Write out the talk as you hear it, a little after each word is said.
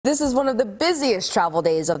This is one of the busiest travel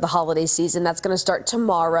days of the holiday season. That's going to start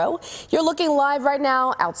tomorrow. You're looking live right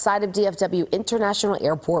now outside of DFW International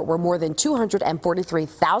Airport, where more than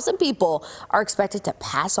 243,000 people are expected to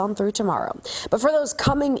pass on through tomorrow. But for those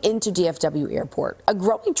coming into DFW Airport, a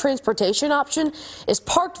growing transportation option is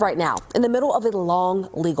parked right now in the middle of a long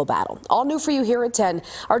legal battle. All new for you here at 10.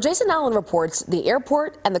 Our Jason Allen reports the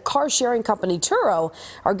airport and the car sharing company Turo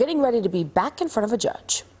are getting ready to be back in front of a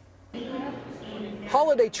judge.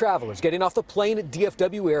 Holiday travelers getting off the plane at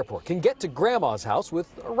DFW Airport can get to Grandma's house with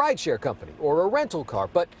a rideshare company or a rental car,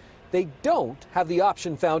 but they don't have the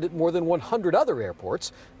option found at more than 100 other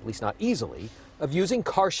airports, at least not easily, of using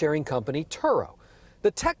car-sharing company Turo.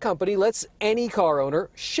 The tech company lets any car owner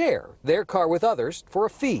share their car with others for a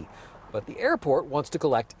fee, but the airport wants to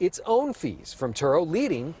collect its own fees from Turo,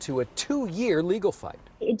 leading to a 2-year legal fight.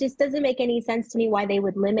 It just doesn't make any sense to me why they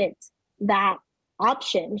would limit that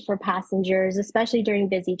option for passengers, especially during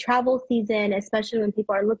busy travel season, especially when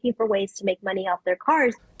people are looking for ways to make money off their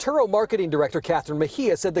cars. Turo marketing director Catherine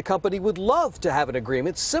Mejia said the company would love to have an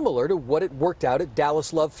agreement similar to what it worked out at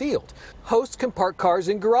Dallas Love Field. Hosts can park cars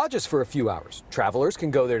in garages for a few hours. Travelers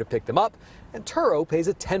can go there to pick them up, and Turo pays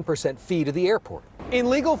a 10% fee to the airport.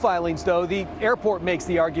 In legal filings, though, the airport makes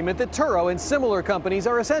the argument that Turo and similar companies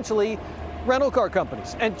are essentially rental car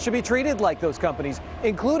companies and should be treated like those companies,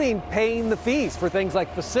 including paying the fees for things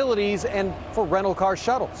like facilities and for rental car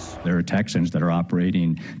shuttles. There are Texans that are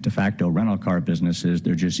operating de facto rental car businesses.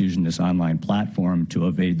 They're just using this online platform to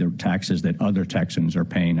evade the taxes that other Texans are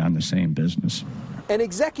paying on the same business. An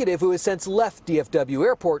executive who has since left DFW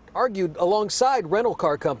Airport argued alongside rental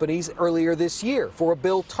car companies earlier this year for a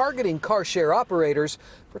bill targeting car share operators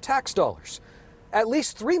for tax dollars. At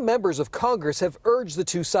least 3 members of Congress have urged the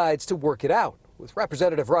two sides to work it out. With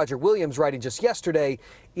Representative Roger Williams writing just yesterday,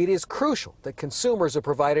 it is crucial that consumers are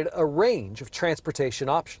provided a range of transportation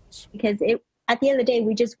options. Because at the end of the day,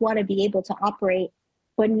 we just want to be able to operate,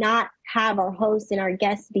 but not have our hosts and our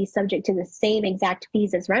guests be subject to the same exact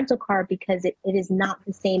fees as rental car, because it is not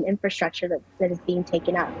the same infrastructure that is being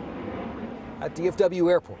taken up. At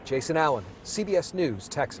DFW Airport, Jason Allen, CBS News,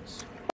 Texas.